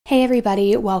Hey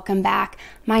everybody, welcome back.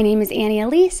 My name is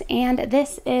Elise, and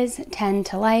this is 10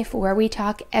 to Life, where we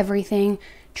talk everything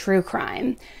true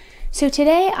crime. So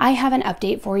today I have an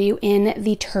update for you in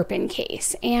the Turpin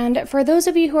case. And for those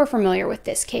of you who are familiar with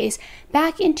this case,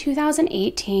 back in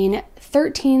 2018,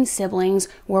 13 siblings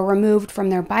were removed from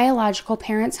their biological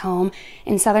parents' home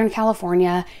in Southern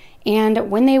California. And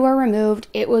when they were removed,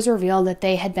 it was revealed that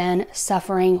they had been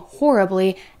suffering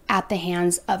horribly at the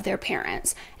hands of their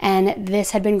parents. And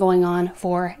this had been going on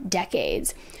for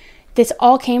decades. This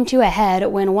all came to a head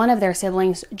when one of their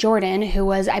siblings, Jordan, who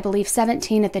was, I believe,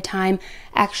 17 at the time,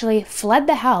 actually fled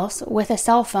the house with a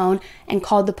cell phone and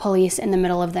called the police in the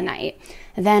middle of the night.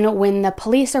 Then when the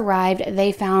police arrived,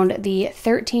 they found the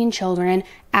 13 children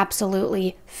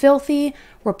absolutely filthy,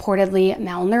 reportedly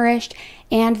malnourished,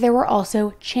 and there were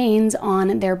also chains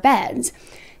on their beds.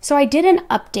 So I did an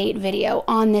update video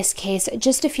on this case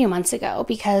just a few months ago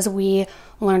because we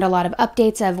learned a lot of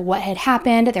updates of what had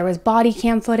happened. There was body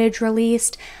cam footage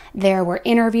released. There were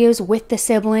interviews with the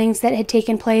siblings that had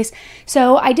taken place.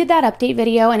 So I did that update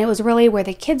video, and it was really where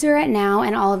the kids are at now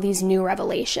and all of these new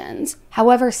revelations.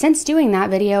 However, since doing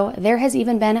that video, there has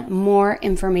even been more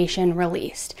information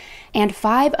released. And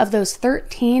 5 of those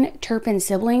 13 Turpin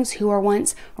siblings who were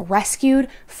once rescued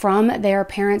from their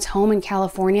parents' home in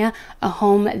California, a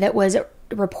home that was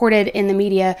reported in the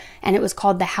media, and it was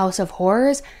called the House of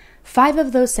Horrors, 5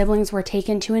 of those siblings were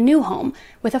taken to a new home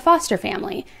with a foster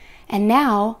family. And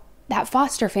now that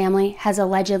foster family has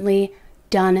allegedly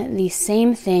done the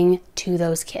same thing to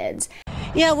those kids.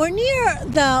 Yeah, we're near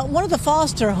one of the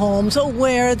foster homes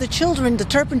where the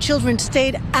Turpin children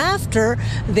stayed after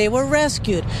they were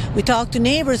rescued. We talked to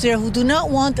neighbors there who do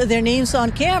not want their names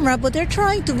on camera, but they're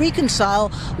trying to reconcile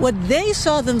what they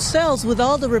saw themselves with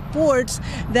all the reports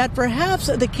that perhaps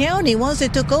the county, once they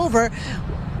took over,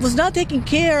 was not taking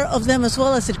care of them as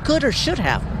well as it could or should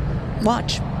have.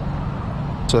 Watch.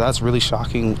 So that's really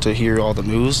shocking to hear all the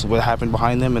news, what happened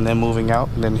behind them, and then moving out,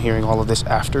 and then hearing all of this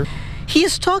after. He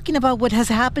is talking about what has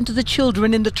happened to the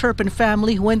children in the Turpin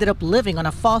family who ended up living on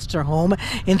a foster home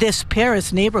in this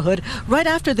Paris neighborhood right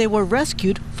after they were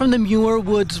rescued from the Muir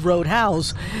Woods Road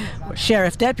house, where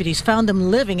sheriff deputies found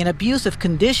them living in abusive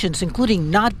conditions,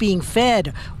 including not being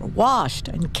fed or washed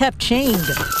and kept chained.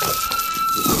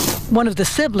 One of the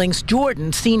siblings,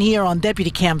 Jordan, seen here on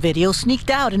deputy cam video, sneaked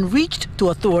out and reached to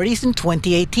authorities in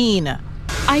 2018.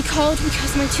 I called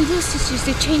because my 2 little sisters,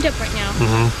 they're chained up right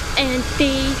now, and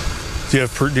they... Do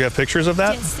you have pictures of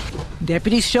that? Yes.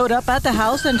 Deputies showed up at the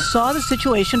house and saw the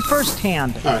situation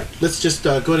firsthand. All right, let's just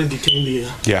go ahead and detain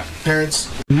the parents.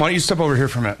 Why don't you step over here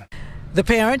for a minute? The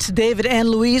parents, David and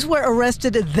Louise, were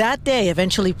arrested that day,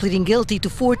 eventually pleading guilty to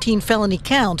 14 felony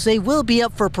counts. They will be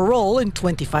up for parole in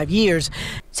 25 years.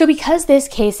 So because this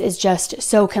case is just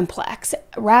so complex,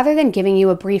 rather than giving you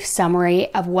a brief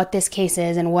summary of what this case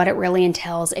is and what it really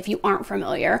entails if you aren't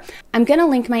familiar, I'm going to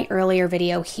link my earlier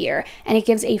video here, and it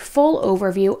gives a full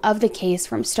overview of the case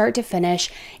from start to finish.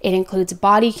 It includes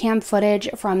body cam footage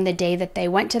from the day that they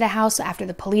went to the house after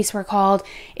the police were called.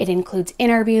 It includes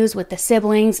interviews with the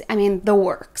siblings. I mean, the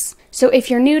works. So if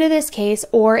you're new to this case,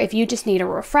 or if you just need a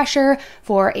refresher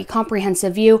for a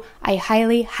comprehensive view, I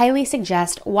highly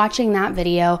suggest watching that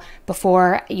video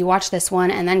before you watch this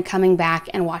one and then coming back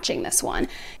and watching this one.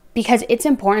 Because it's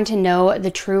important to know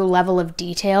the true level of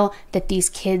detail that these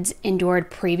kids endured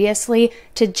previously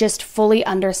to just fully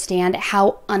understand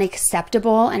how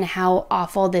unacceptable and how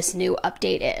awful this new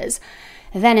update is.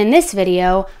 Then in this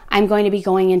video, I'm going to be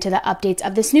going into the updates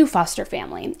of this new foster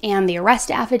family and the arrest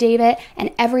affidavit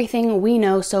and everything we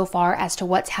know so far as to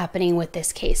what's happening with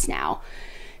this case now.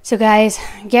 So guys,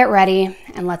 get ready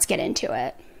and let's get into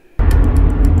it.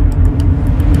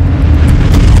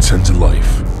 10 to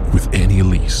Life with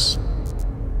Elise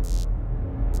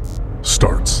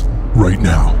starts right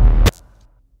now.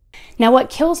 Now,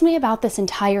 what kills me about this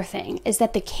entire thing is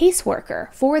that the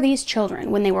caseworker for these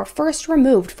children, when they were first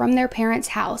removed from their parents'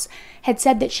 house, had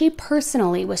said that she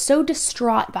personally was so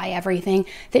distraught by everything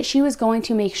that she was going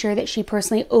to make sure that she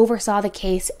personally oversaw the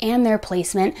case and their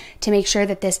placement to make sure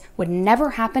that this would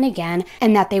never happen again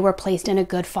and that they were placed in a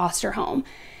good foster home.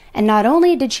 And not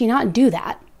only did she not do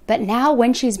that, but now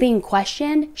when she's being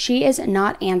questioned, she is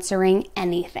not answering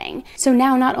anything. So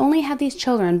now not only have these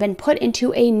children been put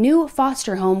into a new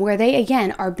foster home where they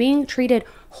again are being treated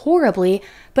horribly,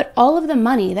 but all of the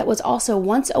money that was also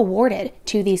once awarded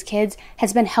to these kids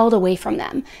has been held away from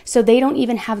them. So they don't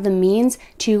even have the means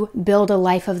to build a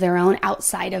life of their own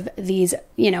outside of these,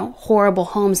 horrible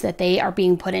homes that they are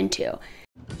being put into.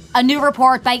 A new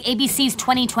report by ABC's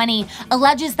 2020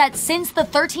 alleges that since the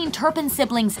 13 Turpin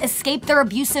siblings escaped their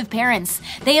abusive parents,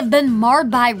 they have been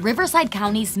marred by Riverside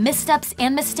County's missteps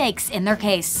and mistakes in their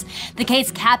case. The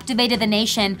case captivated the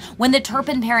nation when the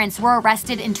Turpin parents were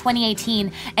arrested in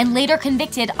 2018 and later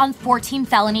convicted on 14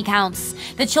 felony counts.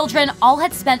 The children all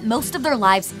had spent most of their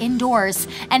lives indoors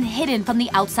and hidden from the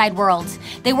outside world.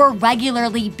 They were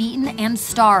regularly beaten and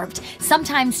starved,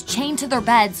 sometimes chained to their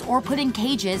beds or put in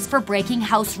cages for breaking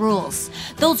house rules.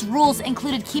 Those rules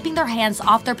included keeping their hands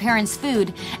off their parents'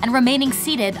 food and remaining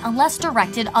seated unless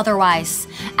directed otherwise.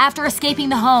 After escaping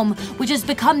the home, which has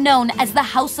become known as the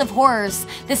House of Horrors,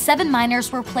 the 7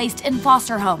 minors were placed in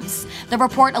foster homes. The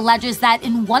report alleges that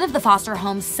in one of the foster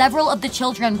homes, several of the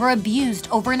children were abused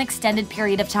over an extended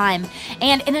period of time.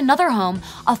 And in another home,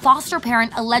 a foster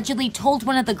parent allegedly told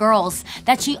one of the girls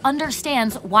that she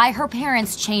understands why her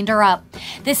parents chained her up.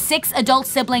 The 6 adult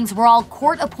siblings were all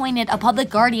court-appointed a public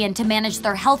guardian to manage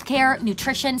their health care,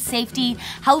 nutrition, safety,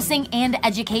 housing, and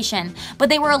education, but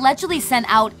they were allegedly sent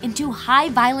out into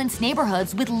high-violence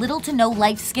neighborhoods with little to no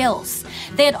life skills.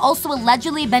 They had also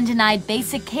allegedly been denied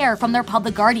basic care from their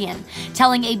public guardian,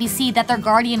 telling ABC that their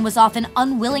guardian was often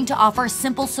unwilling to offer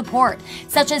simple support,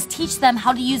 such as teach them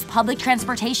how to use public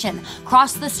transportation,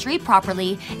 cross the street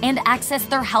properly, and access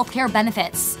their health care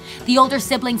benefits. The older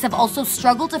siblings have also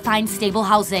struggled to find stable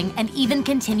housing and even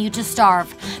continue to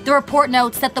starve. The report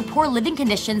notes that the poor living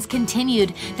conditions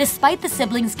continued despite the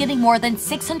siblings getting more than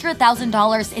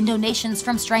 $600,000 in donations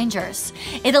from strangers.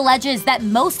 It alleges that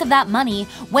most of that money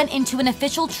went into an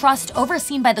official trust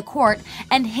overseen by the court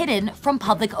and hidden from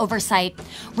public oversight.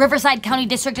 Riverside County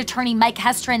District Attorney Mike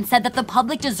Hestrin said that the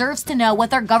public deserves to know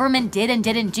what their government did and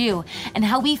didn't do and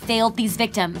how we failed these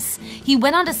victims. He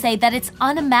went on to say that it's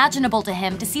unimaginable to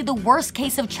him to see the worst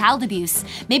case of child abuse,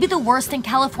 maybe the worst in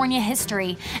California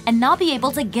history, and not be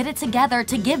able to get it together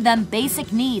to give them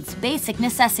basic needs, basic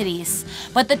necessities.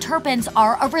 But the Turpins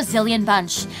are a resilient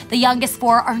bunch. The youngest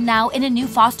 4 are now in a new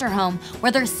foster home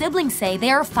where their siblings say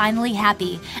they are finally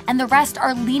happy, and the rest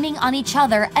are leaning on each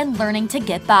other and learning to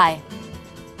get by.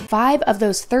 5 of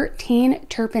those 13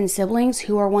 Turpin siblings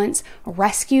who were once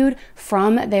rescued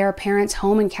from their parents'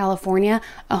 home in California,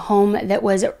 a home that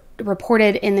was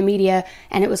reported in the media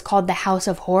and it was called the House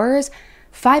of Horrors,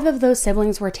 5 of those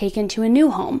siblings were taken to a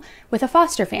new home with a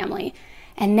foster family.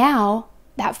 And now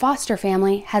that foster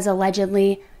family has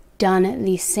allegedly done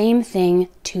the same thing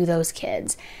to those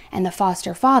kids. And the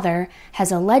foster father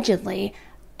has allegedly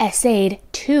essayed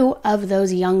 2 of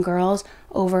those young girls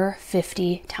over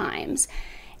 50 times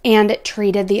and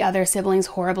treated the other siblings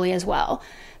horribly as well.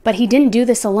 But he didn't do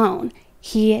this alone.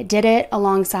 He did it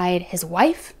alongside his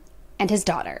wife and his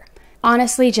daughter.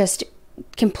 Honestly, just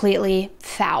completely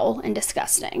foul and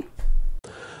disgusting.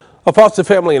 A foster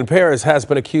family in Paris has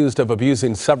been accused of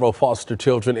abusing several foster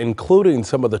children, including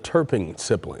some of the Turpin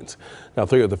siblings. Now,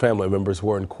 3 of the family members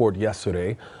were in court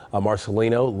yesterday.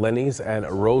 Marcelino, Lenny's, and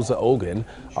Rosa Ogan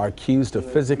are accused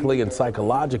of physically and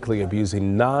psychologically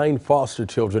abusing 9 foster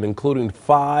children, including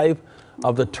 5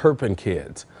 of the Turpin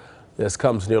kids. This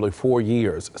comes nearly 4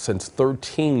 years since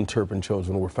 13 Turpin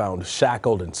children were found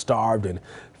shackled and starved and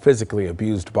physically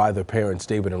abused by their parents,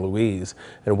 David and Louise,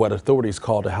 in what authorities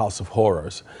called a House of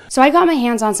Horrors. So I got my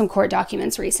hands on some court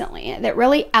documents recently that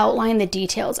really outline the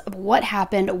details of what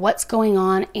happened, what's going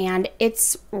on, and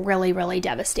it's really, really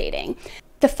devastating.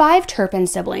 The 5 Turpin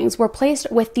siblings were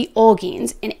placed with the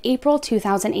Olguins in April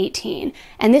 2018,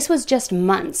 and this was just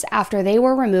months after they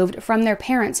were removed from their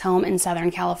parents' home in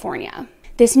Southern California.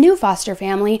 This new foster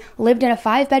family lived in a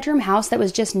 5-bedroom house that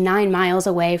was just 9 miles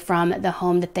away from the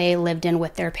home that they lived in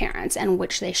with their parents and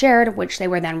which they shared, which they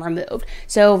were then removed.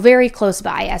 So very close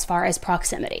by as far as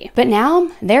proximity. But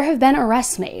now there have been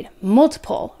arrests made.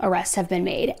 Multiple arrests have been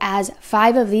made as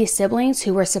 5 of these siblings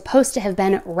who were supposed to have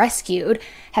been rescued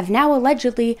have now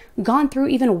allegedly gone through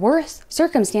even worse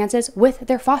circumstances with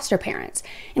their foster parents,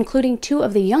 including 2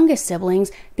 of the youngest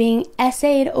siblings being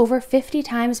essayed over 50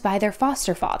 times by their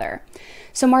foster father.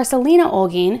 So Marcelino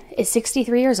Olguin is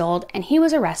 63 years old, and he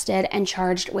was arrested and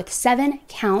charged with 7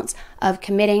 counts of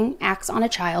committing acts on a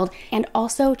child and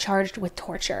also charged with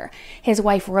torture. His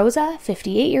wife Rosa,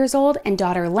 58 years old, and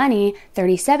daughter Lenny,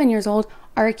 37 years old,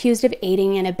 are accused of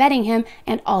aiding and abetting him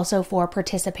and also for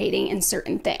participating in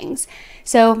certain things.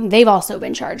 So they've also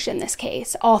been charged in this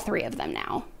case, all 3 of them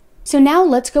now. So now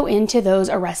let's go into those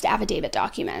arrest affidavit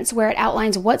documents where it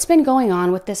outlines what's been going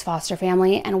on with this foster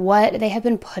family and what they have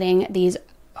been putting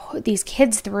these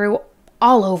kids through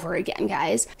all over again,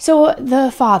 guys. So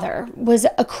the father was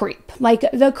a creep, like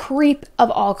the creep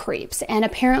of all creeps, and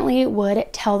apparently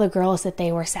would tell the girls that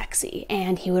they were sexy,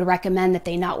 and he would recommend that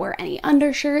they not wear any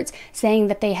undershirts, saying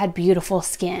that they had beautiful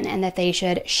skin and that they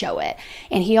should show it.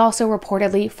 And he also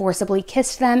reportedly forcibly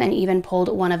kissed them and even pulled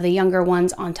one of the younger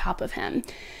ones on top of him.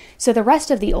 So the rest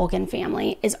of the Olgin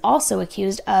family is also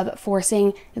accused of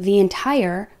forcing the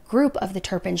entire group of the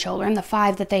Turpin children, the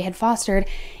 5 that they had fostered,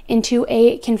 into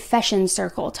a confession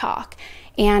circle talk.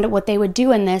 And what they would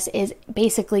do in this is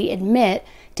basically admit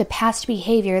to past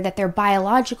behavior that their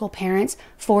biological parents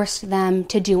forced them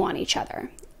to do on each other,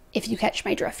 if you catch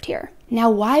my drift here. Now,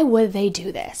 why would they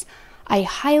do this? I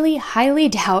highly, highly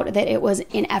doubt that it was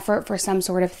an effort for some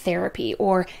sort of therapy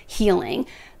or healing,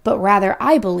 but rather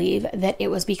I believe that it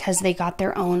was because they got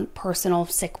their own personal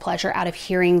sick pleasure out of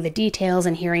hearing the details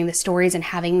and hearing the stories and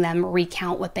having them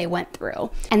recount what they went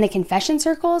through. And the confession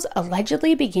circles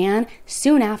allegedly began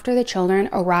soon after the children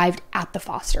arrived at the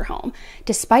foster home,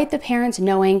 despite the parents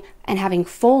knowing and having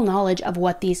full knowledge of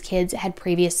what these kids had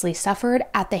previously suffered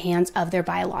at the hands of their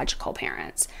biological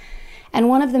parents. And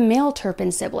one of the male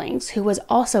Turpin siblings, who was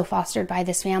also fostered by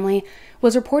this family,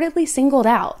 was reportedly singled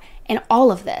out in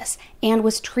all of this and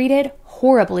was treated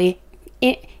horribly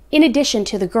in addition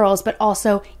to the girls, but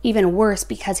also even worse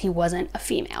because he wasn't a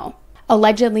female.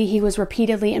 Allegedly, he was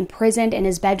repeatedly imprisoned in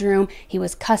his bedroom, he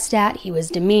was cussed at, he was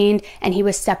demeaned, and he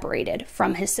was separated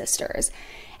from his sisters.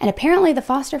 And apparently the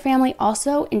foster family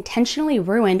also intentionally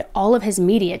ruined all of his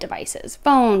media devices,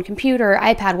 phone, computer,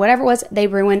 iPad, whatever it was, they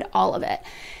ruined all of it.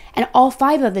 And all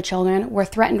 5 of the children were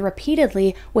threatened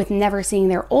repeatedly with never seeing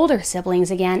their older siblings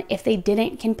again if they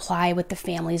didn't comply with the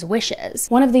family's wishes.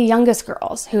 One of the youngest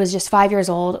girls, who was just 5 years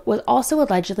old, was also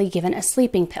allegedly given a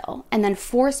sleeping pill and then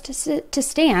forced to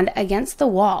stand against the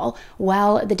wall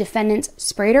while the defendants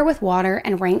sprayed her with water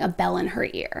and rang a bell in her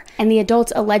ear. And the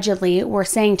adults allegedly were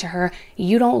saying to her,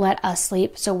 "You don't let us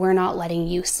sleep, so we're not letting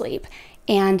you sleep."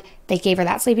 And they gave her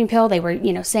that sleeping pill. They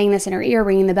were, saying this in her ear,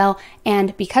 ringing the bell.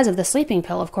 And because of the sleeping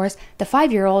pill, of course, the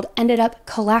 5-year-old ended up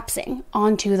collapsing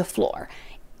onto the floor.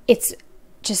 It's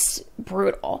just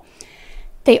brutal.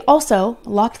 They also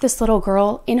locked this little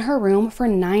girl in her room for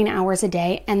 9 hours a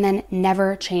day and then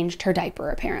never changed her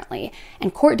diaper, apparently.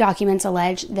 And court documents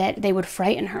allege that they would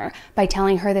frighten her by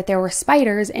telling her that there were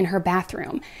spiders in her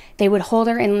bathroom. They would hold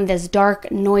her in this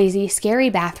dark, noisy, scary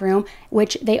bathroom,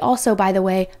 which they also, by the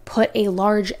way, put a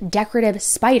large decorative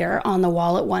spider on the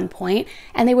wall at one point,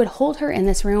 and they would hold her in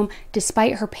this room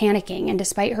despite her panicking and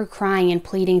despite her crying and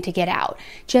pleading to get out.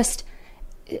 Just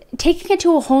taking it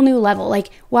to a whole new level. Like,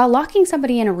 while locking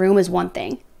somebody in a room is one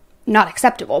thing, not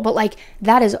acceptable, but like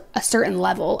that is a certain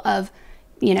level of,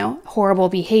 horrible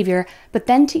behavior. But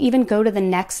then to even go to the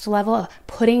next level of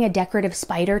putting a decorative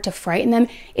spider to frighten them,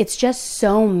 it's just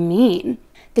so mean.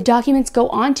 The documents go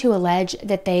on to allege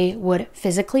that they would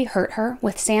physically hurt her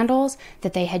with sandals,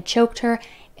 that they had choked her,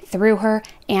 threw her,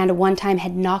 and one time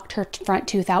had knocked her front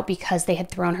tooth out because they had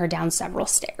thrown her down several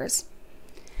stairs.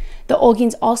 The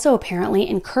Olgins also apparently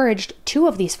encouraged 2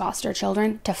 of these foster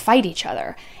children to fight each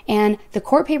other, and the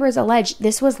court papers allege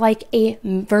this was like a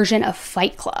version of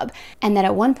Fight Club, and that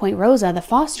at one point Rosa, the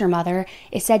foster mother,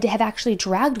 is said to have actually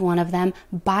dragged one of them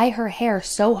by her hair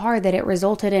so hard that it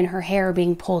resulted in her hair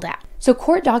being pulled out. So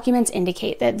court documents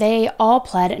indicate that they all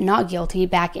pled not guilty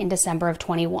back in December of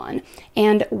 21.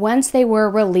 And once they were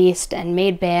released and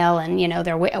made bail and,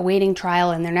 they're awaiting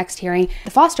trial in their next hearing,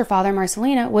 the foster father,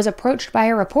 Marcelino, was approached by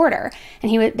a reporter.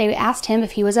 And they asked him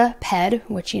if he was a ped,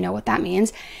 which you know what that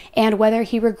means, and whether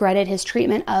he regretted his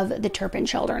treatment of the Turpin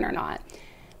children or not.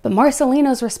 But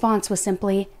Marcelino's response was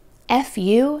simply, "F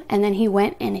you," and then he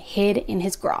went and hid in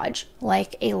his garage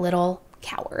like a little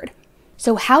coward.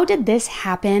 So how did this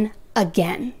happen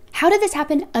again? How did this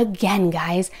happen again,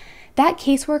 guys? That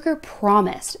caseworker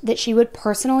promised that she would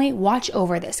personally watch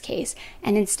over this case,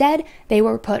 and instead they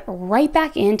were put right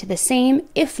back into the same,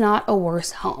 if not a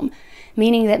worse home,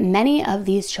 meaning that many of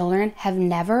these children have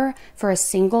never for a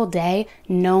single day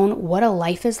known what a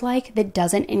life is like that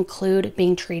doesn't include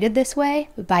being treated this way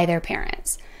by their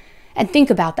parents. And think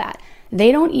about that.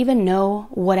 They don't even know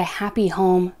what a happy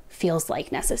home feels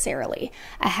like necessarily.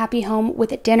 A happy home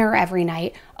with a dinner every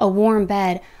night, a warm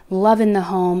bed, love in the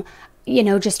home,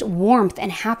 just warmth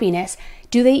and happiness.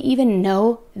 Do they even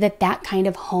know that that kind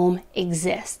of home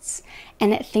exists?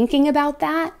 And thinking about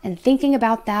that and thinking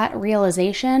about that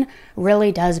realization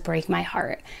really does break my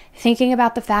heart. Thinking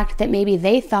about the fact that maybe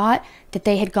they thought that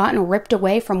they had gotten ripped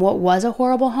away from what was a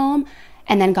horrible home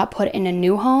and then got put in a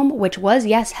new home, which was,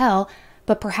 yes, hell,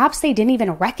 but perhaps they didn't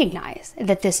even recognize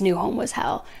that this new home was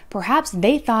hell. Perhaps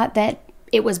they thought that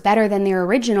it was better than their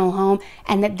original home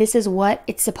and that this is what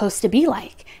it's supposed to be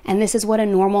like. And this is what a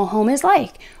normal home is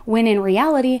like, when in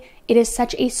reality, it is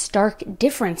such a stark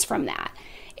difference from that.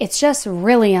 It's just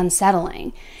really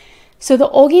unsettling. So the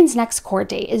Olguin's next court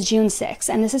date is June 6th,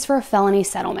 and this is for a felony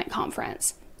settlement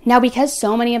conference. Now, because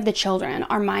so many of the children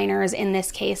are minors in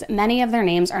this case, many of their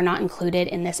names are not included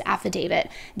in this affidavit.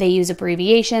 They use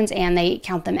abbreviations and they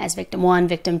count them as victim 1,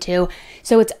 victim 2.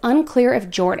 So it's unclear if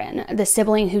Jordan, the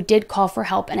sibling who did call for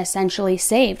help and essentially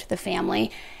saved the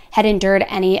family, had endured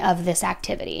any of this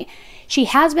activity. She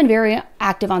has been very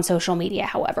active on social media,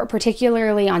 however,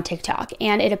 particularly on TikTok,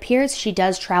 and it appears she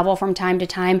does travel from time to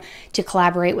time to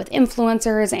collaborate with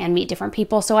influencers and meet different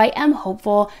people, so I am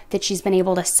hopeful that she's been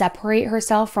able to separate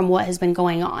herself from what has been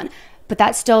going on. But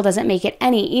that still doesn't make it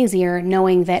any easier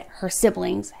knowing that her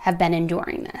siblings have been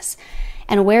enduring this.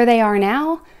 And where they are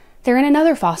now, they're in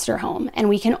another foster home, and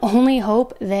we can only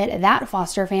hope that that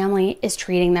foster family is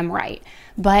treating them right.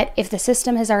 But if the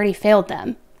system has already failed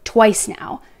them twice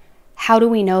now, how do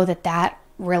we know that that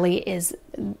really is,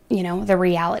 the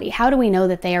reality? How do we know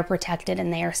that they are protected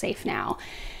and they are safe now?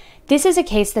 This is a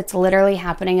case that's literally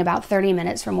happening about 30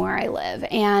 minutes from where I live,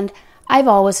 and I've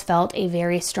always felt a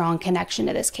very strong connection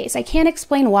to this case. I can't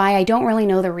explain why. I don't really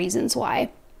know the reasons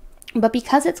why. But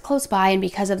because it's close by and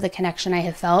because of the connection I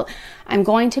have felt, I'm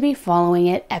going to be following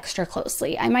it extra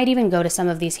closely. I might even go to some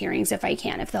of these hearings if I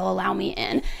can, if they'll allow me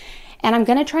in. And I'm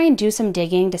going to try and do some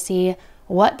digging to see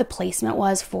what the placement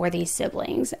was for these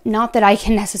siblings. Not that I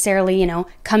can necessarily,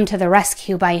 come to the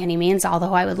rescue by any means,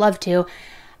 although I would love to.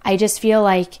 I just feel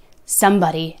like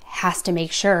somebody has to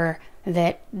make sure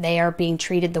that they are being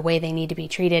treated the way they need to be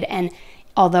treated. And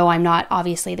although I'm not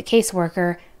obviously the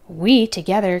caseworker, we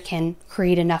together can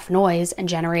create enough noise and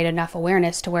generate enough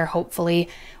awareness to where hopefully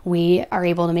we are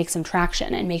able to make some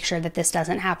traction and make sure that this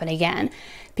doesn't happen again.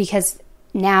 Because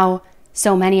now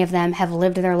so many of them have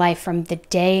lived their life from the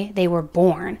day they were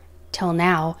born till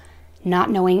now, not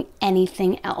knowing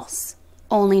anything else,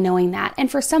 only knowing that. And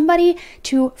for somebody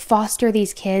to foster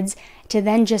these kids, to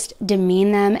then just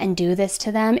demean them and do this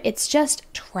to them, it's just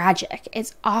tragic.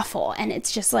 It's awful. And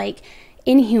it's just like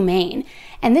inhumane.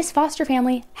 And this foster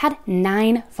family had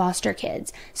 9 foster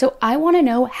kids. So I want to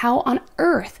know how on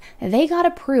earth they got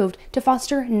approved to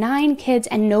foster 9 kids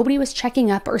and nobody was checking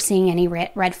up or seeing any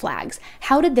red flags.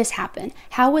 How did this happen?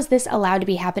 How was this allowed to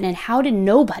be happen? And how did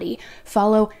nobody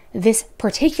follow this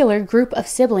particular group of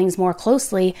siblings more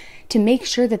closely to make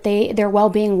sure that their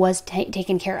well-being was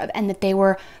taken care of and that they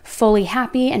were fully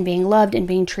happy and being loved and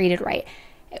being treated right?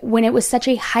 When it was such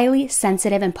a highly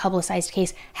sensitive and publicized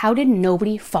case, how did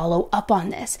nobody follow up on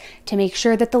this to make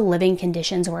sure that the living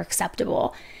conditions were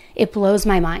acceptable? It blows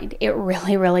my mind. It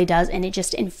really, really does. And it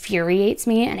just infuriates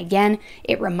me. And again,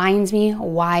 it reminds me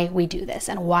why we do this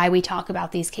and why we talk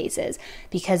about these cases,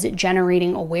 because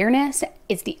generating awareness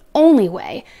is the only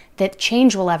way that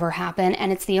change will ever happen.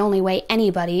 And it's the only way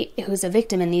anybody who's a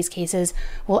victim in these cases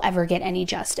will ever get any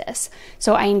justice.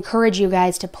 So I encourage you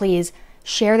guys to please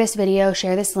share this video,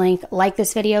 share this link, like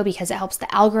this video, because it helps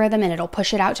the algorithm and it'll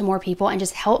push it out to more people and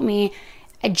just help me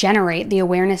generate the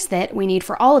awareness that we need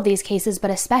for all of these cases,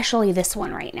 but especially this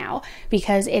one right now,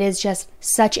 because it is just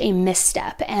such a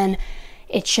misstep and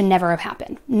it should never have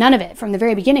happened. None of it from the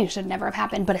very beginning should never have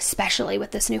happened, but especially with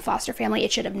this new foster family,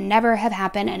 it should have never have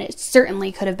happened, and it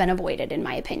certainly could have been avoided in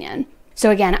my opinion.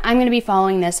 So again, I'm going to be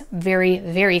following this very,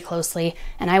 very closely,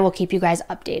 and I will keep you guys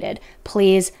updated.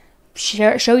 Please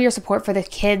show your support for the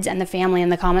kids and the family in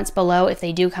the comments below if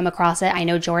they do come across it. I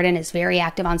know Jordan is very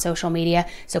active on social media,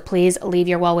 so please leave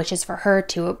your well wishes for her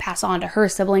to pass on to her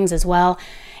siblings as well.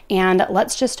 And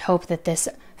let's just hope that this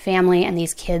family and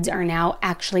these kids are now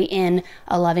actually in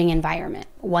a loving environment,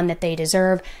 one that they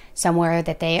deserve, somewhere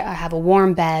that they have a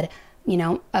warm bed,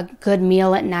 a good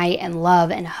meal at night, and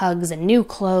love and hugs and new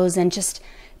clothes, and just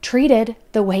treated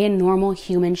the way a normal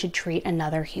human should treat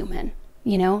another human.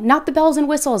 Not the bells and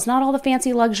whistles, not all the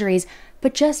fancy luxuries,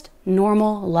 but just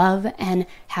normal love and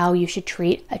how you should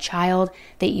treat a child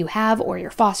that you have or you're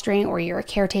fostering or you're a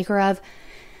caretaker of.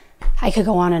 I could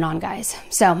go on and on, guys.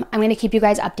 So I'm going to keep you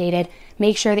guys updated.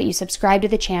 Make sure that you subscribe to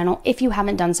the channel if you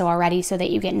haven't done so already so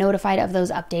that you get notified of those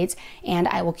updates, and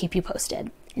I will keep you posted.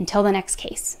 Until the next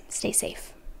case, stay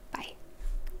safe.